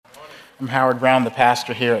I'm Howard Brown, the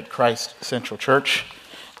pastor here at Christ Central Church.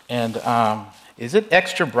 And is it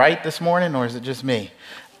extra bright this morning, or is it just me?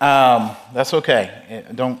 That's okay.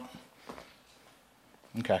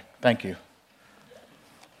 Okay, thank you.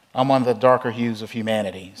 I'm one of the darker hues of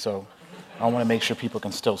humanity, so I want to make sure people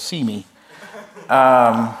can still see me.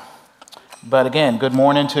 But again, good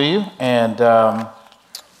morning to you. And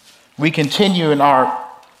we continue in our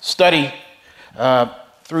study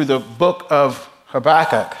through the book of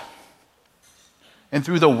Habakkuk and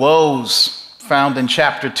through the woes found in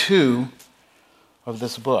chapter 2 of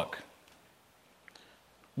this book.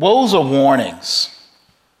 Woes are warnings,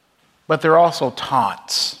 but they're also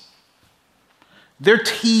taunts. They're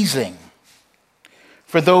teasing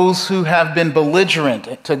for those who have been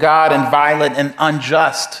belligerent to God and violent and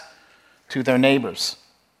unjust to their neighbors.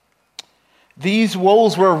 These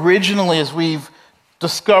woes were originally, as we've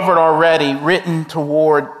discovered already, written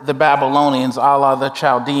toward the Babylonians, a la the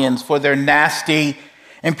Chaldeans, for their nasty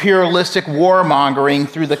imperialistic warmongering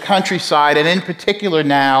through the countryside, and in particular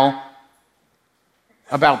now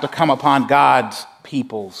about to come upon God's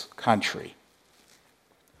people's country.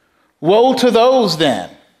 Woe to those then,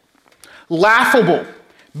 laughable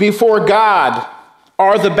before God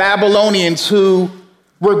are the Babylonians who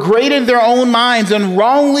were great in their own minds and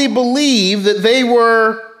wrongly believed that they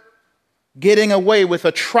were getting away with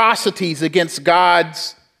atrocities against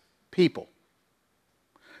God's people.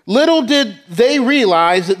 Little did they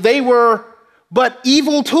realize that they were but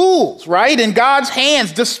evil tools, right? In God's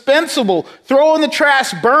hands, dispensable, throw in the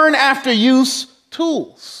trash, burn after use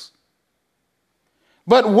tools.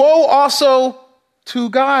 But woe also to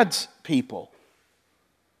God's people,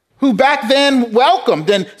 who back then welcomed,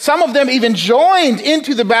 and some of them even joined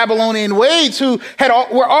into the Babylonian ways, who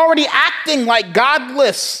were already acting like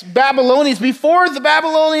godless Babylonians before the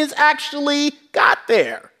Babylonians actually got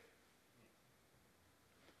there.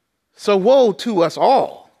 So woe to us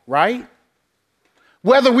all, right?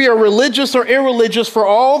 Whether we are religious or irreligious, for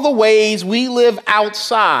all the ways we live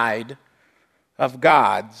outside of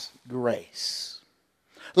God's grace.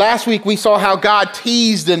 Last week, we saw how God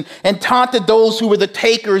teased and taunted those who were the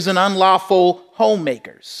takers and unlawful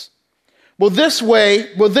homemakers. Well, this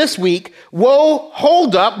week, woe,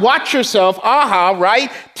 hold up, watch yourself, aha, right?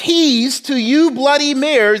 Tease to you bloody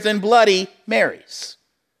mares and bloody Marys.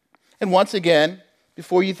 And once again,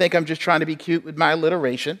 before you think I'm just trying to be cute with my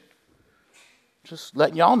alliteration, just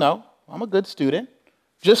letting y'all know, I'm a good student.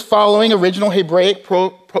 Just following original Hebraic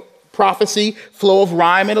prophecy, flow of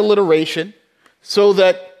rhyme and alliteration, so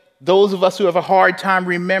that those of us who have a hard time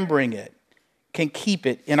remembering it can keep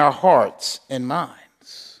it in our hearts and minds.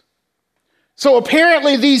 So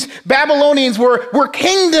apparently these Babylonians were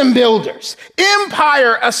kingdom builders,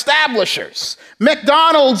 empire establishers.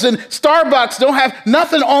 McDonald's and Starbucks don't have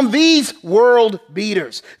nothing on these world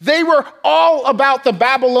beaters. They were all about the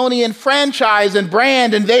Babylonian franchise and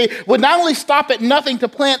brand, and they would not only stop at nothing to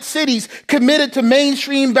plant cities committed to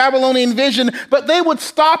mainstream Babylonian vision, but they would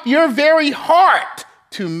stop your very heart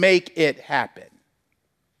to make it happen.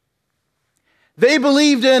 They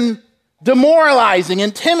believed in demoralizing,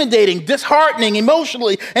 intimidating, disheartening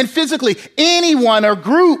emotionally and physically anyone or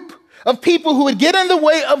group of people who would get in the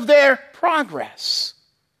way of their progress.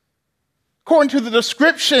 According to the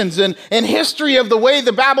descriptions and history of the way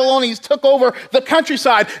the Babylonians took over the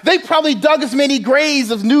countryside, they probably dug as many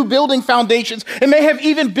graves of new building foundations and may have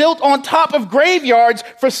even built on top of graveyards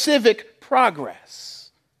for civic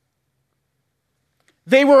progress.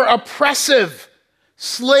 They were oppressive,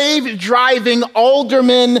 slave-driving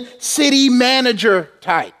alderman, city manager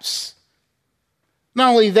types. Not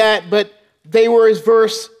only that, but they were, as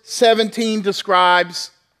verse 17 describes,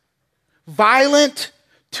 violent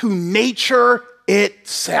to nature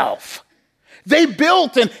itself. They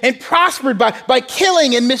built and prospered by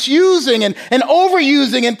killing and misusing and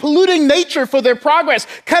overusing and polluting nature for their progress,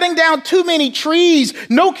 cutting down too many trees,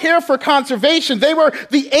 no care for conservation. They were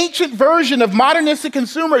the ancient version of modernistic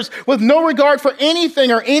consumers with no regard for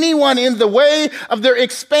anything or anyone in the way of their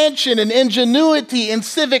expansion and ingenuity and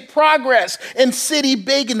civic progress and city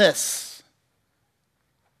bigness.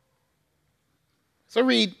 So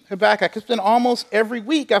read Habakkuk. It's been almost every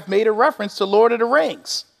week I've made a reference to Lord of the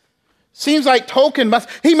Rings. Seems like Tolkien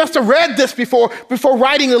must have read this before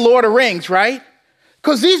writing the Lord of the Rings, right?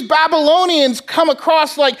 Because these Babylonians come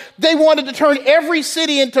across like they wanted to turn every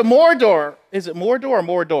city into Mordor. Is it Mordor or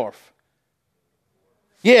Mordorf?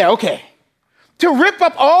 Yeah, okay. To rip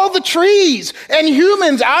up all the trees and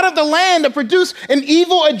humans out of the land to produce an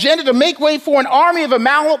evil agenda to make way for an army of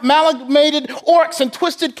amalgamated orcs and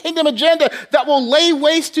twisted kingdom agenda that will lay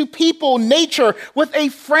waste to people, nature, with a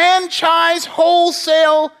franchise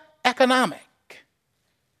wholesale economic.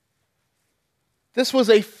 This was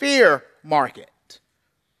a fair market,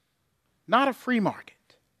 not a free market,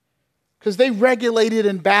 because they regulated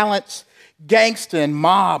and balanced gangster and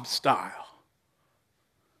mob style.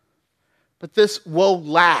 But this world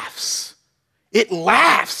laughs. It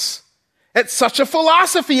laughs at such a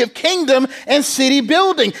philosophy of kingdom and city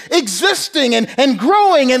building, existing and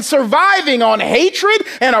growing and surviving on hatred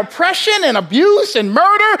and oppression and abuse and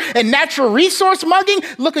murder and natural resource mugging.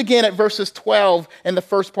 Look again at verses 12 and the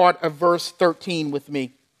first part of verse 13 with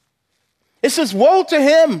me. It says, "Woe to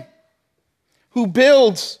him who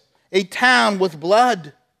builds a town with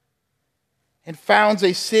blood and founds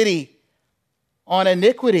a city on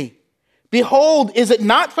iniquity. Behold, is it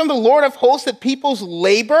not from the Lord of hosts that peoples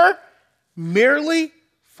labor merely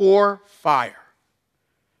for fire?"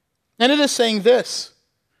 And it is saying this: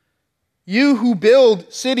 you who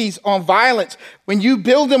build cities on violence, when you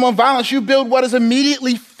build them on violence, you build what is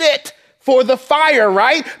immediately fit for the fire,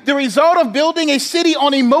 right? The result of building a city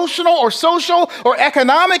on emotional or social or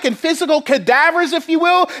economic and physical cadavers, if you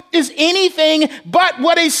will, is anything but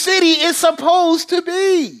what a city is supposed to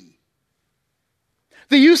be.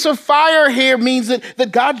 The use of fire here means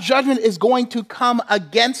that God's judgment is going to come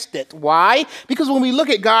against it. Why? Because when we look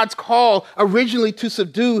at God's call originally to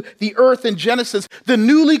subdue the earth in Genesis, the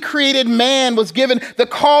newly created man was given the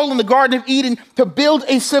call in the Garden of Eden to build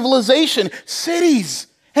a civilization, cities,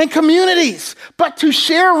 and communities, but to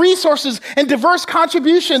share resources and diverse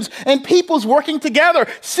contributions and peoples working together.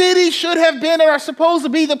 Cities should have been and are supposed to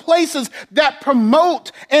be the places that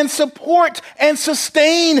promote and support and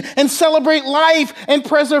sustain and celebrate life and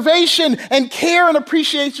preservation and care and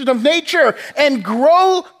appreciation of nature and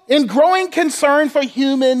growing concern for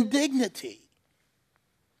human dignity.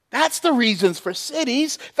 That's the reasons for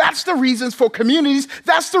cities. That's the reasons for communities.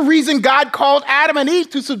 That's the reason God called Adam and Eve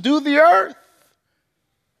to subdue the earth.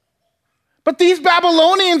 But these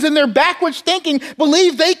Babylonians in their backwards thinking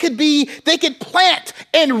believed they could plant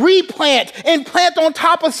and replant and plant on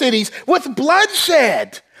top of cities with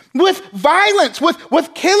bloodshed, with violence,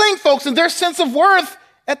 with killing folks and their sense of worth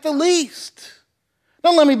at the least.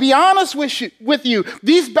 Now, let me be honest with you.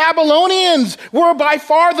 These Babylonians were by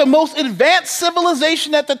far the most advanced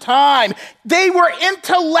civilization at the time. They were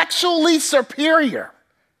intellectually superior.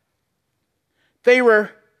 They were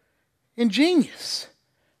ingenious.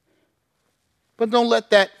 But don't let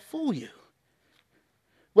that fool you.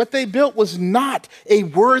 What they built was not a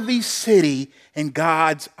worthy city in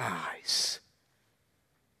God's eyes.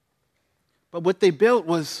 But what they built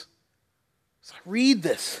was, read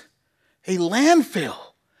this, a landfill,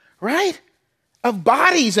 right? Of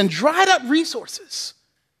bodies and dried up resources.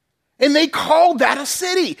 And they called that a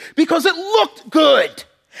city because it looked good.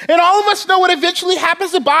 And all of us know what eventually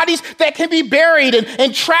happens to bodies that can be buried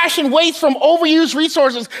and trash and waste from overused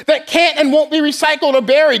resources that can't and won't be recycled or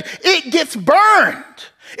buried. It gets burned.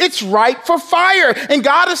 It's ripe for fire. And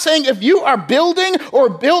God is saying, if you are building or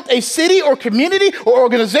built a city or community or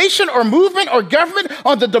organization or movement or government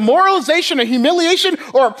on the demoralization or humiliation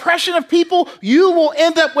or oppression of people, you will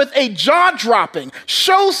end up with a jaw-dropping,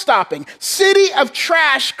 show-stopping city of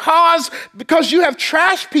trash because you have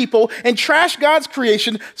trashed people and trashed God's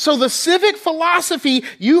creation. So the civic philosophy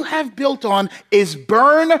you have built on is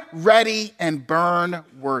burn ready and burn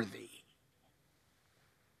worthy.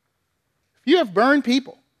 If you have burned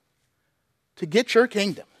people to get your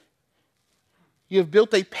kingdom, you have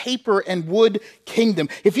built a paper and wood kingdom.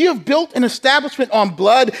 If you have built an establishment on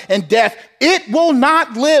blood and death, it will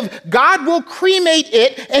not live. God will cremate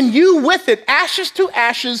it and you with it, ashes to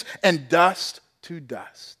ashes and dust to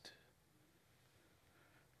dust.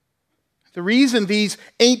 The reason these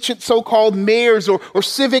ancient so-called mayors or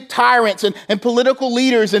civic tyrants and political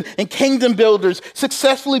leaders and kingdom builders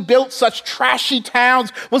successfully built such trashy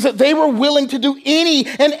towns was that they were willing to do any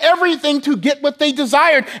and everything to get what they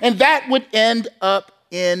desired, and that would end up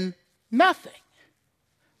in nothing.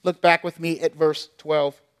 Look back with me at verse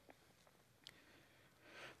 12.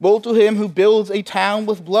 Woe to him who builds a town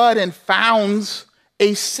with blood and founds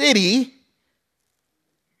a city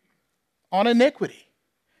on iniquity.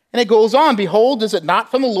 And it goes on, behold, is it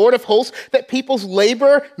not from the Lord of hosts that peoples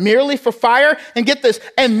labor merely for fire? And get this,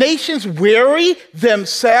 and nations weary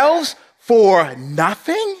themselves for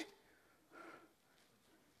nothing?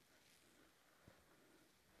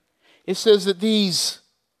 It says that these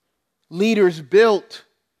leaders built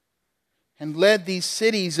and led these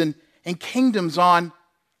cities and kingdoms on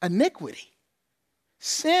iniquity,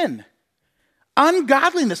 sin,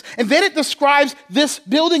 ungodliness. And then it describes this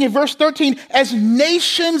building in verse 13 as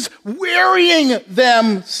nations wearying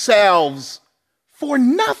themselves for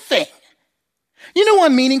nothing. You know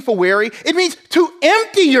what meaningful weary? It means to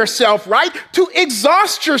empty yourself, right? To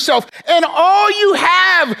exhaust yourself and all you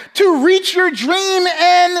have to reach your dream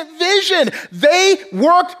and vision. They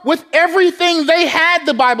worked with everything they had,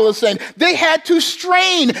 the Bible is saying. They had to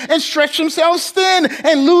strain and stretch themselves thin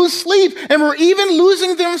and lose sleep and were even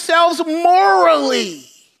losing themselves morally.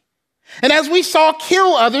 And as we saw,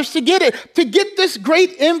 kill others to get it. To get this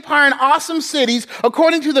great empire and awesome cities,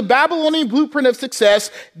 according to the Babylonian blueprint of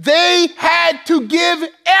success, they had to give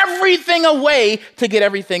everything away to get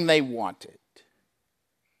everything they wanted.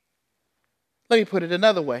 Let me put it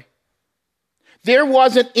another way. There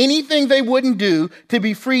wasn't anything they wouldn't do to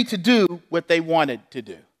be free to do what they wanted to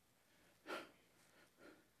do.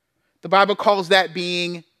 The Bible calls that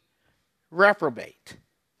being reprobate.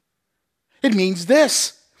 It means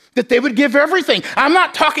this, that they would give everything. I'm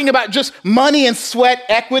not talking about just money and sweat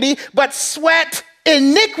equity, but sweat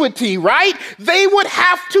iniquity, right? They would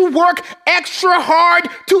have to work extra hard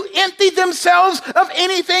to empty themselves of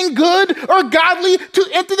anything good or godly, to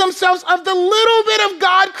empty themselves of the little bit of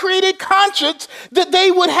God-created conscience that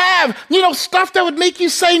they would have. You know, stuff that would make you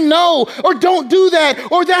say no, or don't do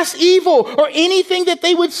that, or that's evil, or anything that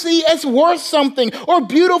they would see as worth something or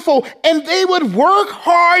beautiful, and they would work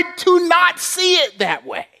hard to not see it that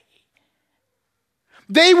way.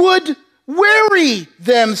 They would weary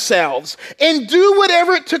themselves and do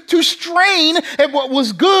whatever it took to strain at what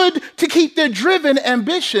was good to keep their driven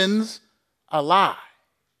ambitions alive.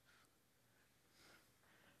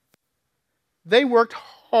 They worked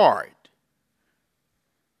hard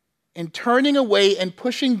in turning away and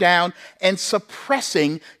pushing down and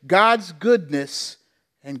suppressing God's goodness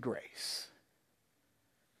and grace.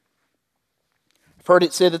 I've heard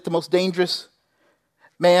it said that the most dangerous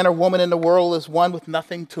man or woman in the world is one with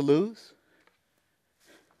nothing to lose.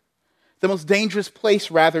 The most dangerous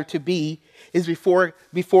place, rather, to be is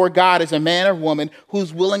before God as a man or woman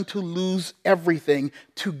who's willing to lose everything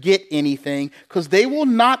to get anything, because they will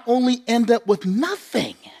not only end up with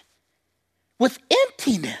nothing, with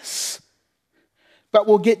emptiness, but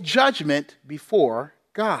will get judgment before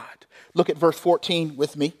God. Look at verse 14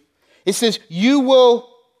 with me. It says,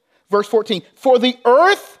 verse 14, for the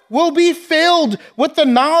earth will be filled with the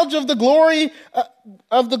knowledge of the glory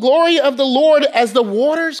of the Lord as the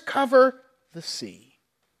waters cover the sea.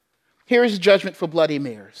 Here is judgment for bloody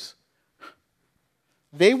mares.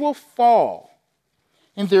 They will fall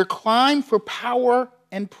in their climb for power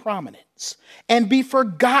and prominence and be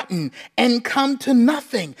forgotten and come to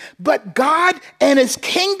nothing. But God and his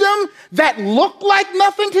kingdom that looked like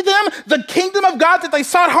nothing to them, the kingdom of God that they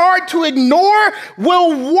sought hard to ignore,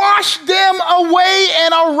 will wash them away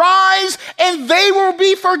and arise, and they will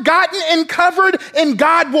be forgotten and covered, and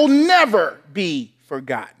God will never be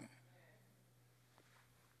forgotten.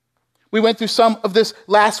 We went through some of this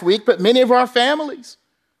last week, but many of our families,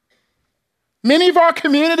 many of our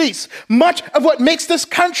communities, much of what makes this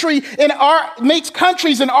country and makes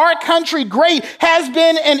countries in our country great has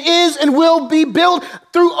been and is and will be built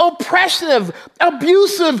through oppressive,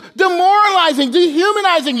 abusive, demoralizing,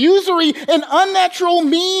 dehumanizing, usury, and unnatural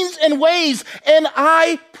means and ways. And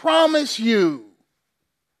I promise you,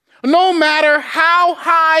 no matter how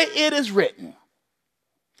high it is written,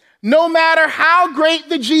 no matter how great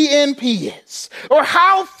the GNP is or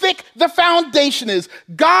how thick the foundation is,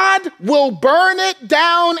 God will burn it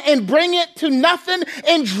down and bring it to nothing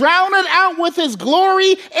and drown it out with his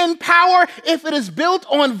glory and power if it is built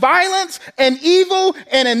on violence and evil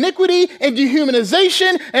and iniquity and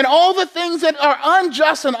dehumanization and all the things that are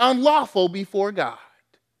unjust and unlawful before God.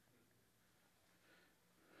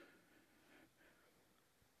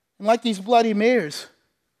 And like these bloody mares,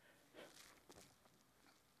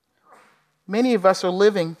 many of us are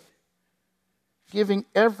living, giving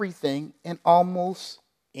everything and almost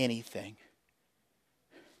anything.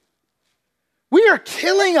 We are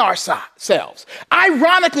killing ourselves,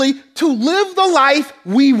 ironically, to live the life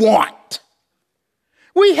we want.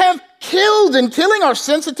 We have killed and killing our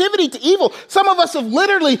sensitivity to evil. Some of us have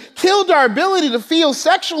literally killed our ability to feel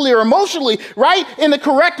sexually or emotionally right in the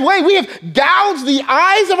correct way. We have gouged the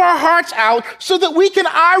eyes of our hearts out so that we can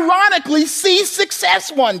ironically see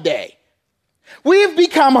success one day. We have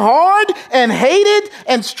become hard and hated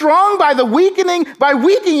and strong by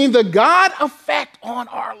weakening the God effect on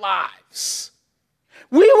our lives.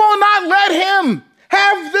 We will not let him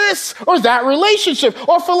have this or that relationship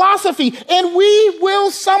or philosophy, and we will,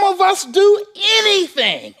 some of us, do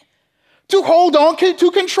anything to hold on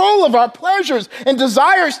to control of our pleasures and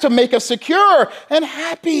desires to make us secure and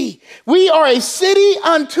happy. We are a city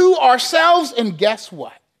unto ourselves, and guess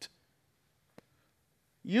what?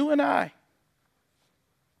 You and I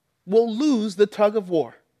will lose the tug of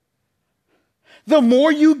war. the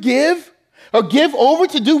more you give or give over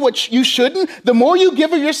to do what you shouldn't, the more you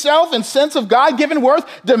give of yourself and sense of God-given worth,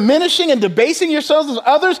 diminishing and debasing yourselves as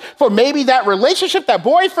others for maybe that relationship, that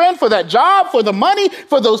boyfriend, for that job, for the money,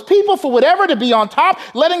 for those people, for whatever, to be on top,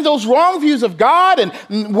 letting those wrong views of God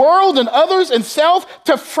and world and others and self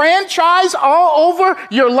to franchise all over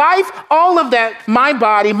your life, all of that, my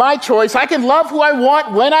body, my choice. I can love who I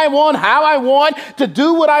want, when I want, how I want, to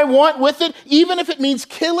do what I want with it, even if it means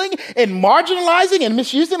killing and marginalizing and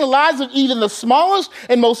misusing the lives of even the smallest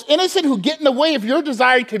and most innocent who get in the way of your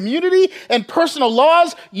desired community and personal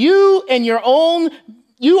laws. You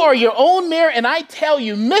are your own mayor, and I tell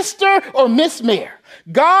you, Mr. or Miss Mayor,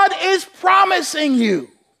 God is promising you,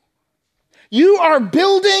 you are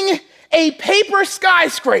building a paper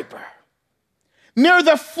skyscraper near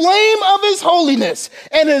the flame of his holiness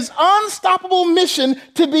and his unstoppable mission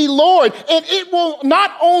to be Lord, and it will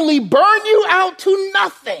not only burn you out to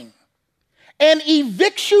nothing and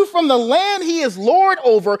evict you from the land he is Lord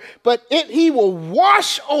over, but he will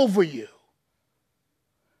wash over you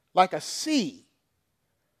like a sea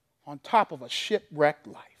on top of a shipwrecked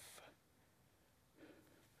life.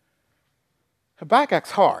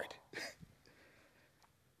 Habakkuk's hard.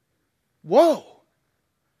 Woe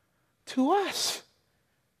to us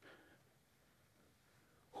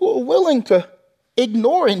who are willing to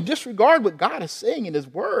ignore and disregard what God is saying in his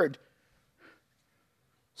word,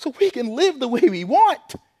 so we can live the way we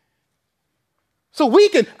want. So we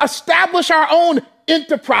can establish our own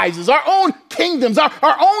enterprises, our own kingdoms,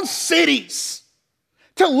 our own cities,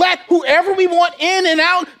 to let whoever we want in and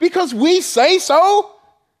out because we say so.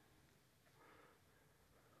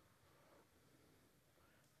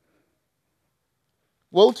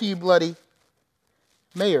 Woe to you, bloody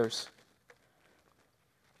mayors,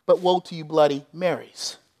 but woe to you, bloody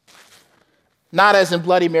Marys. Not as in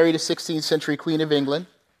Bloody Mary, the 16th century Queen of England,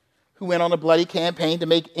 who went on a bloody campaign to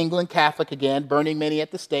make England Catholic again, burning many at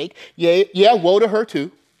the stake. Yeah, woe to her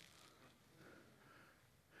too.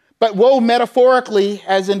 But woe metaphorically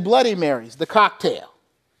as in Bloody Marys, the cocktail.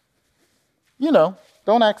 You know,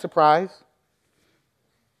 don't act surprised.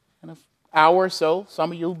 In an hour or so,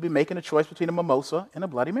 some of you will be making a choice between a mimosa and a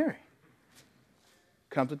Bloody Mary.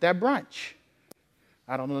 Comes with that brunch.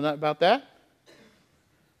 I don't know nothing about that.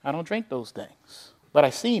 I don't drink those things. But I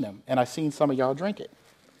seen them, and I seen some of y'all drink it.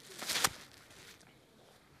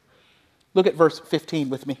 Look at verse 15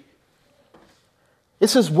 with me. It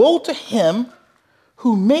says, woe to him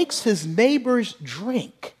who makes his neighbors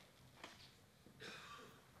drink.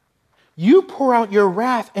 You pour out your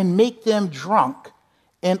wrath and make them drunk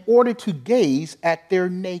in order to gaze at their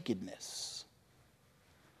nakedness.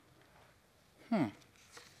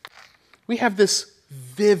 We have this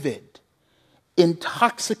vivid,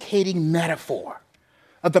 intoxicating metaphor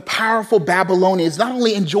of the powerful Babylonians not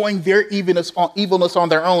only enjoying their evilness on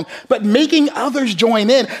their own, but making others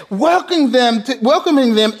join in, welcoming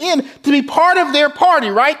them in to be part of their party,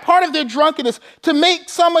 right? Part of their drunkenness, to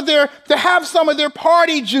have some of their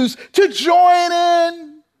party juice, to join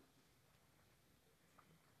in.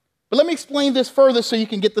 But let me explain this further so you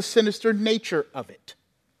can get the sinister nature of it.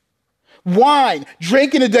 Wine,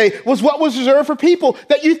 drinking today, was what was reserved for people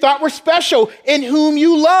that you thought were special, in whom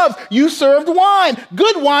you loved. You served wine,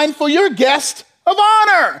 good wine for your guest of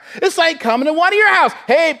honor. It's like coming to one of your house.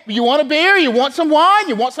 Hey, you want a beer? You want some wine?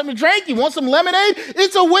 You want something to drink? You want some lemonade?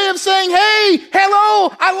 It's a way of saying, hey,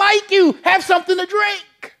 hello, I like you. Have something to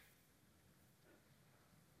drink.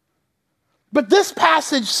 But this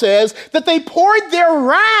passage says that they poured their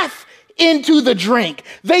wrath into the drink.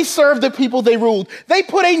 They served the people they ruled. They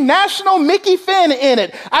put a national Mickey Finn in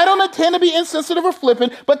it. I don't intend to be insensitive or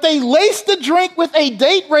flippant, but they laced the drink with a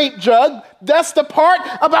date rape jug. That's the part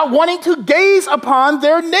about wanting to gaze upon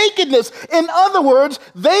their nakedness. In other words,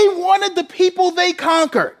 they wanted the people they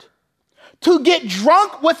conquered to get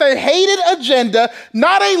drunk with a hated agenda,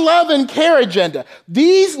 not a love and care agenda.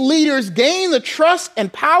 These leaders gain the trust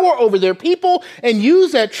and power over their people and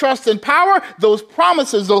use that trust and power, those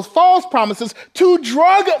promises, those false promises, to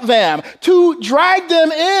drug them, to drag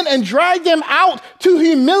them in and drag them out, to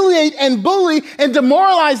humiliate and bully and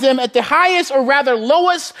demoralize them at the highest or rather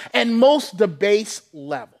lowest and most debased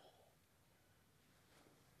level.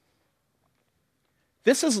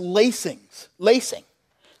 This is lacing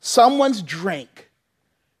someone's drink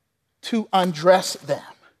to undress them,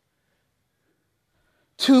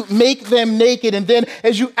 to make them naked, and then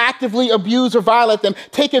as you actively abuse or violate them,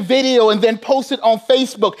 take a video and then post it on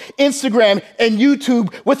Facebook, Instagram, and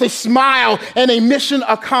YouTube with a smile and a mission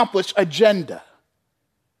accomplished agenda.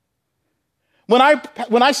 When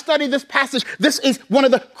I study this passage, this is one of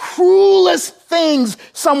the cruelest things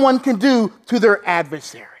someone can do to their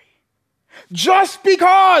adversary. just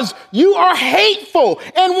because you are hateful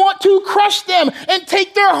and want to crush them and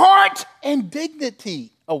take their heart and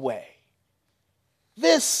dignity away.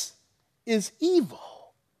 This is evil.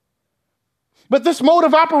 But this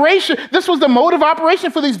was the mode of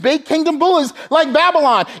operation for these big kingdom bullies like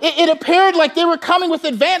Babylon. It appeared like they were coming with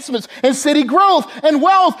advancements and city growth and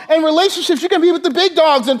wealth and relationships. You can be with the big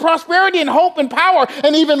dogs and prosperity and hope and power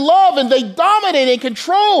and even love. And they dominate and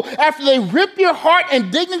control after they rip your heart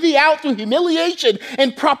and dignity out through humiliation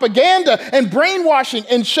and propaganda and brainwashing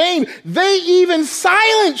and shame. They even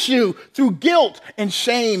silence you through guilt and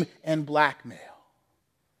shame and blackmail.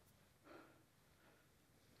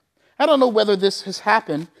 I don't know whether this has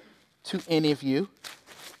happened to any of you.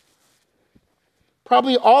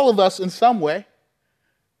 Probably all of us in some way.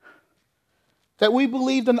 That we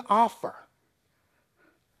believed an offer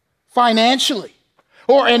financially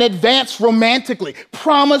or an advance romantically,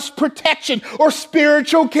 promised protection or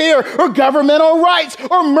spiritual care or governmental rights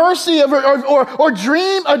or mercy or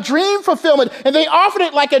a dream fulfillment. And they offered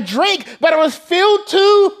it like a drink, but it was filled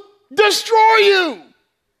to destroy you,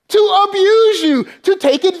 to abuse you, to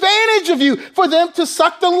take advantage of you, for them to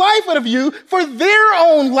suck the life out of you for their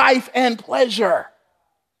own life and pleasure.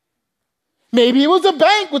 Maybe it was a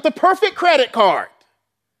bank with the perfect credit card.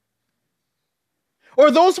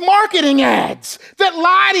 Or those marketing ads that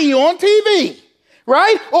lie to you on TV,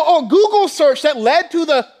 right? Or Google search that led to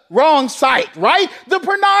the wrong site, right? The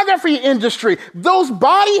pornography industry, those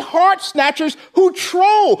body heart snatchers who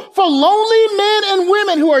troll for lonely men and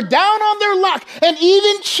women who are down on their luck, and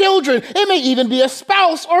even children. It may even be a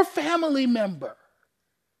spouse or family member.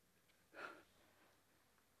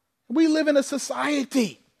 We live in a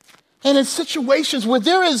society and in situations where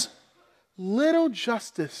there is little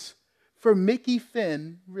justice for Mickey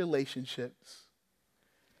Finn relationships,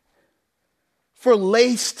 for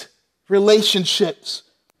laced relationships.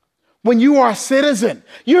 When you are a citizen,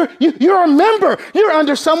 you're a member, you're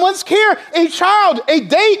under someone's care, a child, a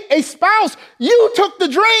date, a spouse. You took the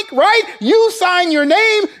drink, right? You signed your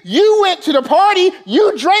name, you went to the party,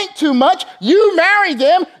 you drank too much, you married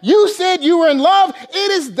them, you said you were in love.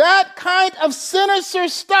 It is that kind of sinister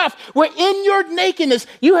stuff where in your nakedness,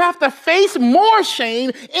 you have to face more shame,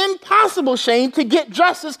 impossible shame, to get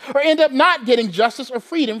justice or end up not getting justice or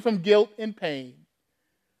freedom from guilt and pain.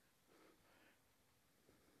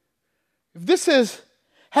 If this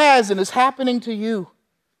has and is happening to you,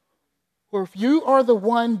 or if you are the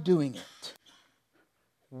one doing it,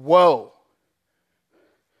 woe.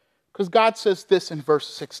 Because God says this in verse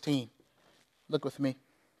 16. Look with me.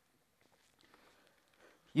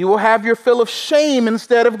 You will have your fill of shame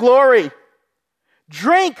instead of glory.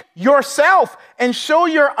 Drink yourself and show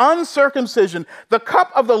your uncircumcision. The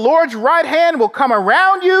cup of the Lord's right hand will come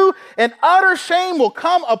around you, and utter shame will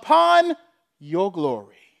come upon your glory.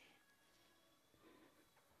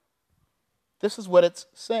 This is what it's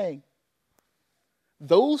saying.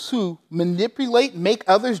 Those who manipulate, make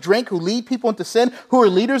others drink, who lead people into sin, who are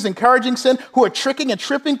leaders encouraging sin, who are tricking and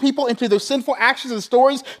tripping people into their sinful actions and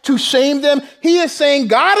stories to shame them, he is saying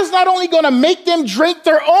God is not only going to make them drink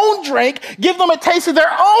their own drink, give them a taste of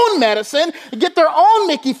their own medicine, get their own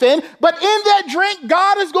Mickey Finn, but in that drink,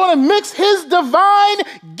 God is going to mix his divine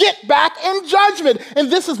get back and judgment.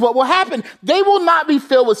 And this is what will happen. They will not be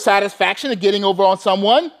filled with satisfaction of getting over on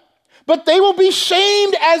someone, but they will be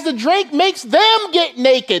shamed as the drink makes them get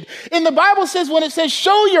naked. And the Bible says, when it says,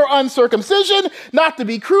 show your uncircumcision, not to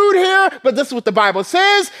be crude here, but this is what the Bible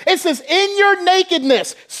says. It says, in your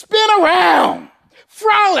nakedness, spin around,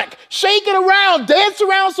 frolic, shake it around, dance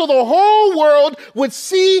around so the whole world would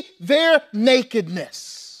see their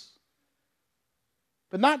nakedness.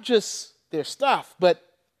 But not just their stuff, but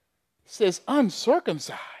it says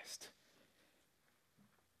uncircumcised,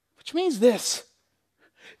 which means this.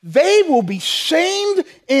 They will be shamed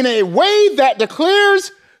in a way that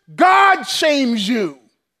declares God shames you.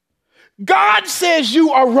 God says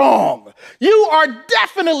you are wrong. You are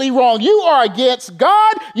definitely wrong. You are against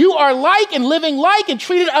God. You are like and living like and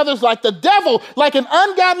treated others like the devil, like an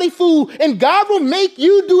ungodly fool. And God will make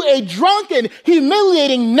you do a drunken,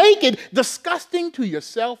 humiliating, naked, disgusting to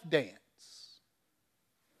yourself dance.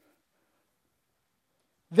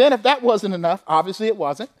 Then if that wasn't enough, obviously it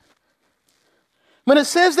wasn't. When it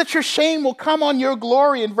says that your shame will come on your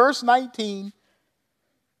glory in verse 19,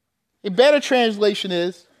 a better translation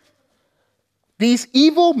is, these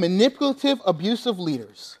evil, manipulative, abusive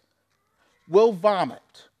leaders will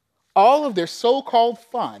vomit all of their so-called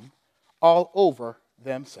fun all over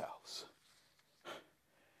themselves.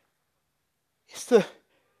 It's the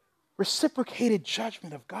reciprocated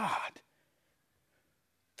judgment of God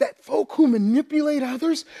that folk who manipulate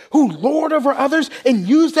others, who lord over others and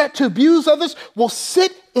use that to abuse others, will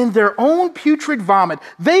sit in their own putrid vomit.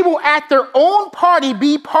 They will at their own party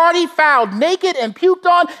be party fouled, naked and puked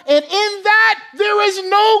on, and in that there is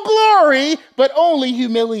no glory, but only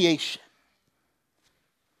humiliation.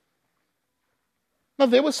 Now,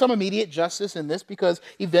 there was some immediate justice in this because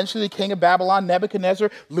eventually the king of Babylon, Nebuchadnezzar,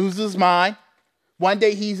 loses his mind. One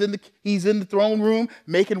day he's in the throne room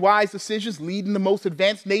making wise decisions, leading the most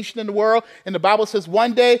advanced nation in the world. And the Bible says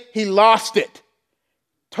one day he lost it.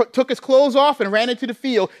 Took his clothes off and ran into the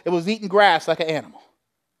field and was eating grass like an animal.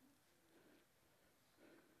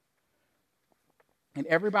 And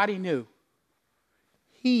everybody knew.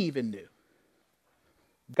 He even knew.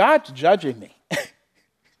 God's judging me.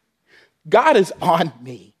 God is on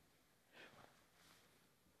me.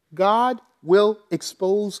 God will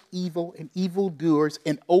expose evil and evildoers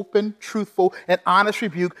in open, truthful, and honest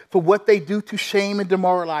rebuke for what they do to shame and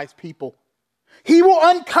demoralize people. He will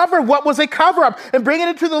uncover what was a cover-up and bring it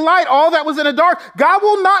into the light, all that was in the dark. God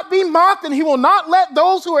will not be mocked, and he will not let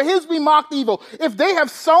those who are his be mocked evil. If they have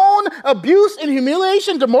sown abuse and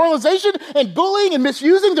humiliation, demoralization, and bullying and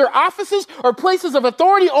misusing their offices or places of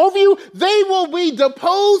authority over you, they will be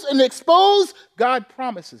deposed and exposed. God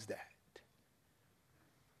promises that.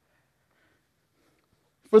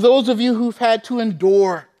 For those of you who've had to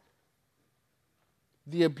endure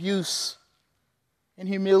the abuse and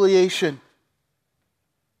humiliation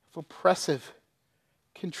of oppressive,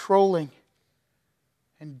 controlling,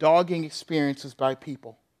 and dogging experiences by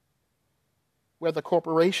people, whether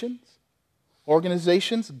corporations,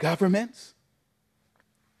 organizations, governments,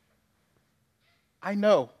 I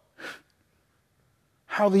know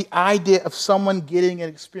how the idea of someone getting and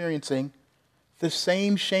experiencing the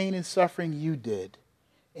same shame and suffering you did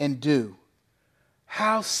and do,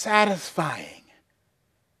 how satisfying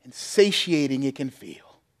and satiating it can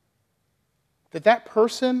feel. That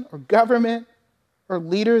person or government or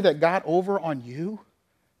leader that got over on you,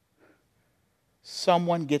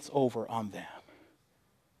 someone gets over on them.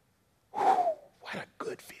 Whew, what a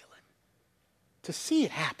good feeling to see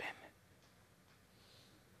it happen.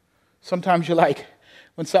 Sometimes you're like,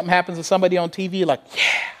 when something happens to somebody on TV, you're like,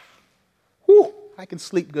 yeah, whew, I can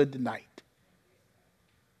sleep good tonight.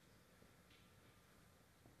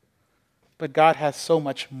 But God has so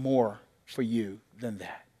much more for you than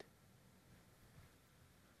that.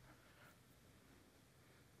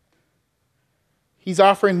 He's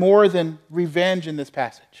offering more than revenge in this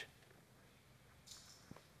passage.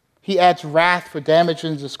 He adds wrath for damage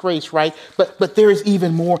and disgrace, right? But there is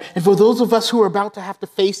even more. And for those of us who are about to have to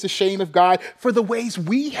face the shame of God for the ways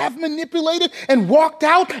we have manipulated and walked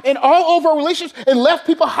out and all over our relationships and left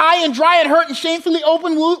people high and dry and hurt and shamefully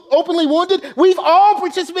openly wounded, we've all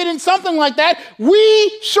participated in something like that.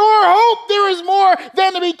 We sure hope there is more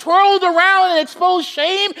than to be twirled around and exposed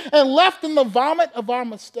shame and left in the vomit of our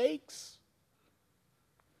mistakes.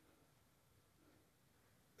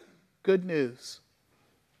 Good news.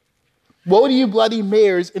 Woe to you, Bloody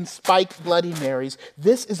Mares and spiked Bloody Marys.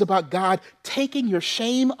 This is about God taking your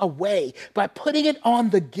shame away by putting it on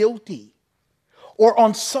the guilty or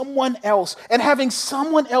on someone else and having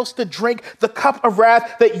someone else to drink the cup of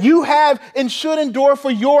wrath that you have and should endure for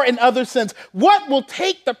your and other sins. What will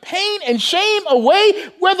take the pain and shame away,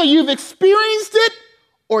 whether you've experienced it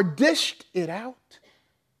or dished it out?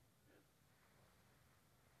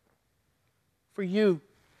 For you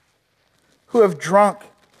who have drunk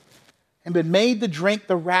and been made to drink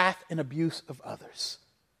the wrath and abuse of others.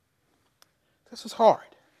 This is hard.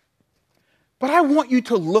 But I want you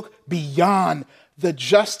to look beyond the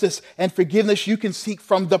justice and forgiveness you can seek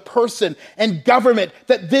from the person and government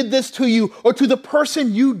that did this to you or to the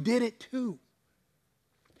person you did it to.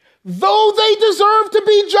 Though they deserve to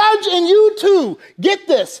be judged, and you too, get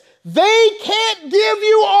this, they can't give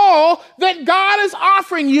you all that God is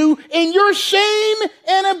offering you in your shame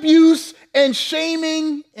and abuse and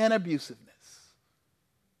shaming and abusiveness.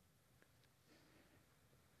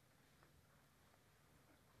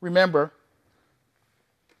 Remember,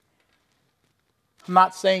 I'm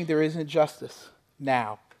not saying there isn't justice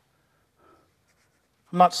now.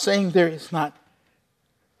 I'm not saying there is not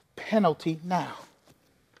penalty now.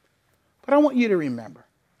 But I want you to remember,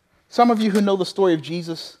 some of you who know the story of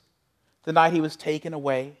Jesus, the night he was taken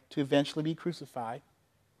away to eventually be crucified,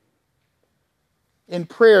 in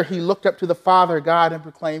prayer, he looked up to the Father God and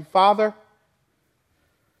proclaimed, Father,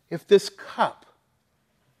 if this cup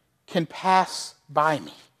can pass by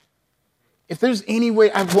me, if there's any way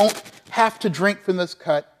I won't have to drink from this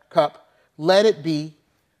cup, let it be,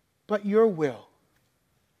 but your will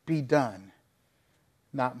be done,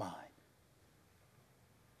 not mine.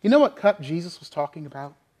 You know what cup Jesus was talking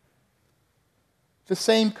about? The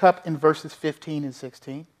same cup in verses 15 and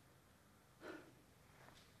 16.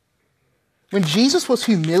 When Jesus was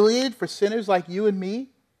humiliated for sinners like you and me,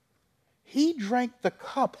 he drank the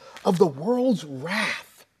cup of the world's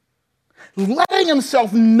wrath, letting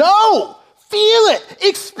himself know, feel it,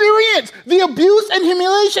 experience the abuse and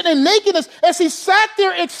humiliation and nakedness as he sat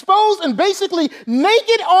there exposed and basically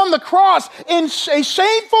naked on the cross in a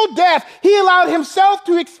shameful death. He allowed himself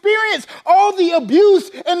to experience all the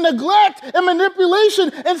abuse and neglect and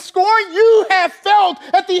manipulation and scorn you have felt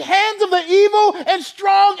at the hands of the evil and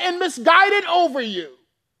strong and misguided over you.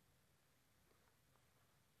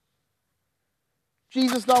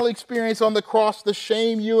 Jesus not only experienced on the cross the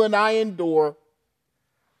shame you and I endure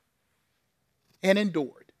and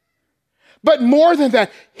endured, but more than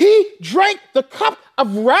that, he drank the cup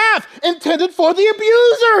of wrath intended for the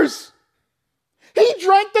abusers. He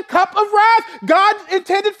drank the cup of wrath God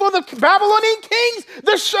intended for the Babylonian kings,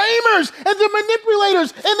 the shamers and the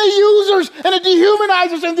manipulators and the users and the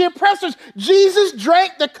dehumanizers and the oppressors. Jesus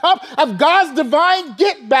drank the cup of God's divine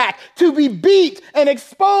get back to be beat and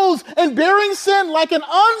exposed and bearing sin like an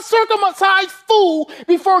uncircumcised fool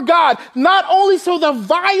before God. Not only so the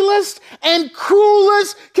vilest and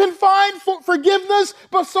cruelest can find forgiveness,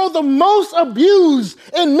 but so the most abused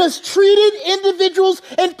and mistreated individuals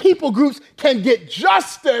and people groups can get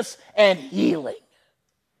justice and healing.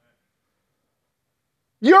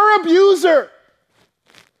 Your abuser,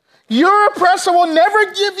 your oppressor will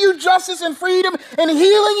never give you justice and freedom and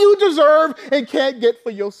healing you deserve and can't get for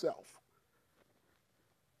yourself.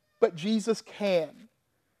 But Jesus can.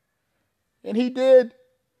 And he did.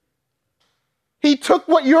 He took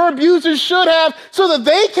what your abusers should have so that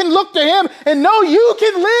they can look to him and know you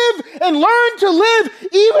can live and learn to live,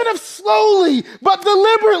 even if slowly, but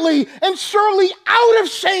deliberately and surely out of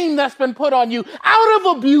shame that's been put on you, out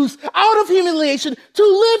of abuse, out of humiliation, to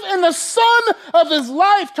live in the sun of his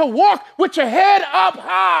life, to walk with your head up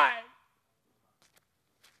high.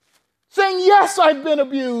 Saying, yes, I've been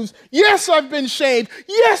abused. Yes, I've been shamed.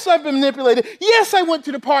 Yes, I've been manipulated. Yes, I went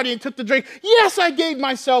to the party and took the drink. Yes, I gave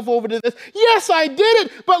myself over to this. Yes, I did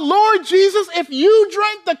it. But Lord Jesus, if you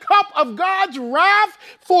drank the cup of God's wrath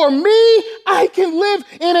for me, I can live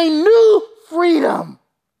in a new freedom.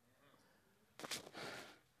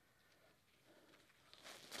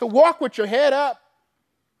 To walk with your head up.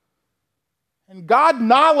 And God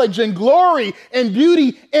knowledge and glory and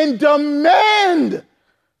beauty and demand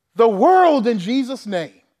the world in Jesus'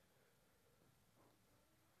 name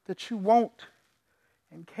that you won't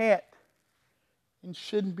and can't and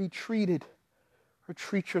shouldn't be treated or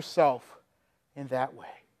treat yourself in that way.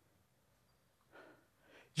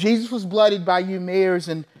 Jesus was bloodied by you mayors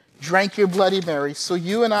and drank your Bloody Mary so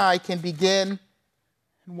you and I can begin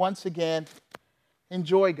and once again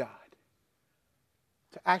enjoy God,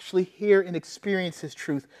 to actually hear and experience his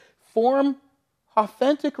truth, form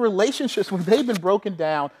authentic relationships when they've been broken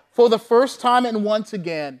down for the first time and once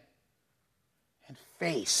again, and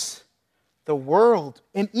face the world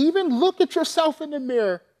and even look at yourself in the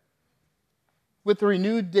mirror with the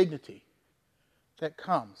renewed dignity that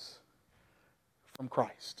comes from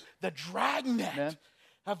Christ. The dragnet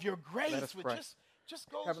of your grace would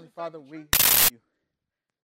just go. Heavenly Father, we thank you.